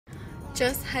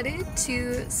Just headed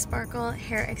to Sparkle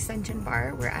Hair Extension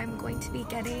Bar where I'm going to be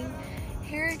getting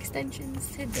hair extensions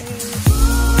today.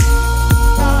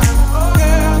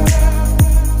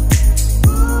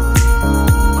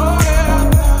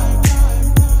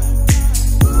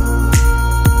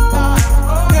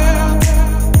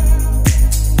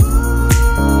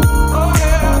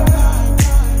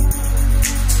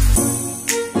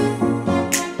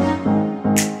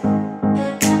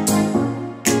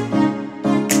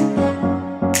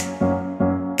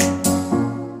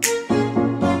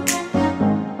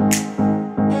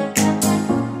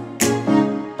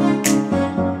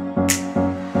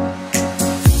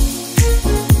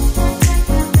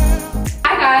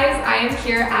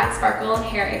 Here at Sparkle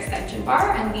Hair Extension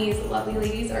Bar, and these lovely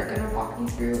ladies are going to walk me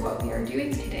through what we are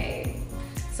doing today.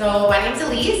 So my name's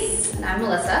Elise and I'm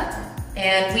Melissa,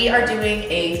 and we are doing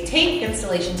a tape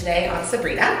installation today on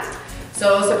Sabrina.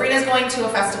 So Sabrina's going to a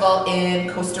festival in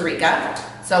Costa Rica.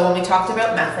 So when we talked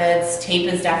about methods,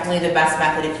 tape is definitely the best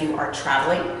method if you are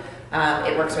traveling.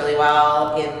 It works really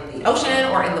well in the ocean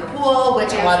or in the pool,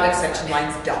 which a lot of extension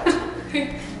lines don't.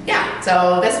 Yeah,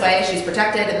 so this way she's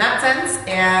protected in that sense,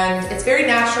 and it's very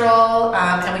natural,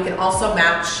 and we can also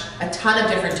match a ton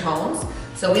of different tones.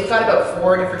 So we've got about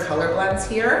 4 different color blends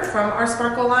here from our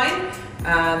Sparkle line,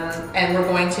 and we're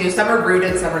going to, some are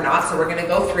rooted, some are not, so we're gonna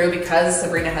go through, because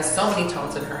Sabrina has so many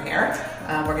tones in her hair,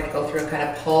 we're gonna go through and kind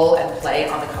of pull and play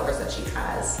on the colors that she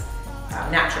has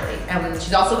naturally. And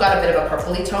she's also got a bit of a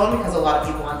purpley tone because a lot of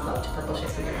people love to purple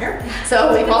shampoo their hair.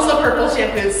 So we've also purple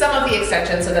shampooed some of the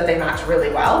extensions so that they match really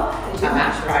well. They do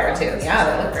match prior to.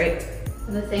 Yeah, they look great.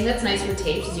 And the thing that's nice with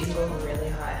tapes is you can go really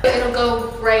high. It'll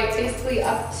go right basically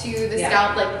up to the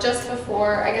scalp, like just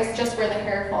before, I guess just where the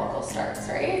hair follicle starts,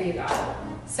 right? You got it.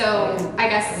 So I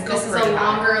guess this is a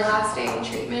longer lasting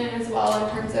treatment as well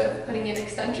in terms of putting in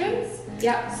extensions.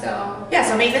 Yeah.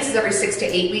 So maintenance is every 6 to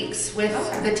 8 weeks with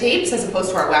the tapes, as opposed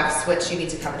to our wefts, which you need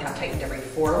to come and have tightened every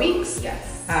 4 weeks.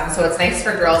 Yes. So it's nice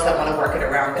for girls that want to work it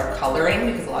around their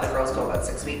coloring, because a lot of girls go about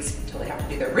 6 weeks until they have to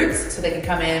do their roots, so they can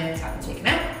come in, have them taken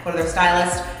out, go to their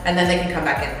stylist, and then they can come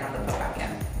back in and have them put back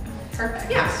in.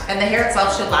 Perfect. Yeah, and the hair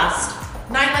itself should last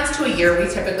 9 months to a year, we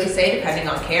typically say, depending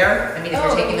on care. I mean, if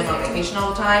you're taking them on vacation all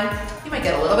the time, you might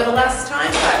get a little bit of less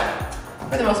time, but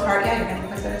for the most part, yeah, you're getting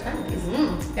quite a bit of time with these.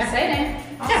 Yeah.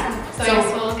 Exciting. Awesome. Yeah. So I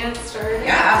guess we'll get started.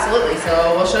 Yeah, absolutely.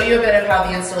 So we'll show you a bit of how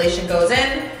the installation goes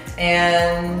in,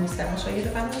 and then we'll show you the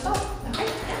final result. Okay,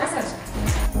 Perfect.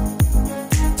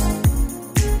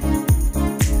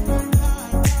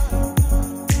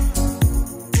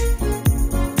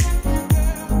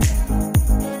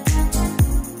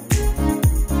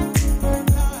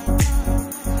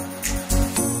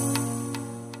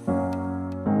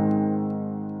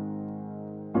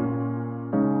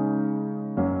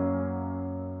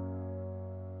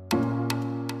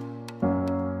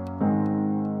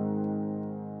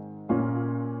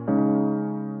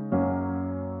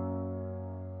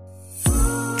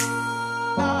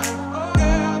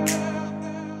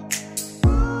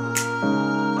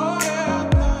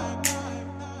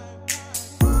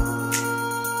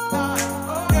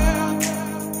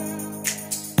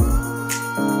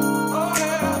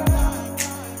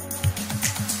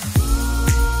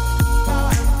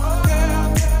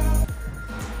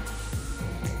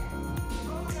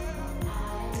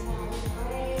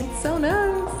 So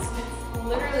nice. It's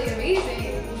literally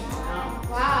amazing.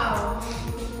 Wow.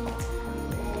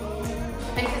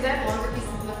 And because I have longer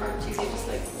pieces in the front too, they just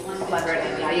like blend Blend right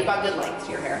in. Yeah, you've got good length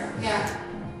to your hair. Yeah.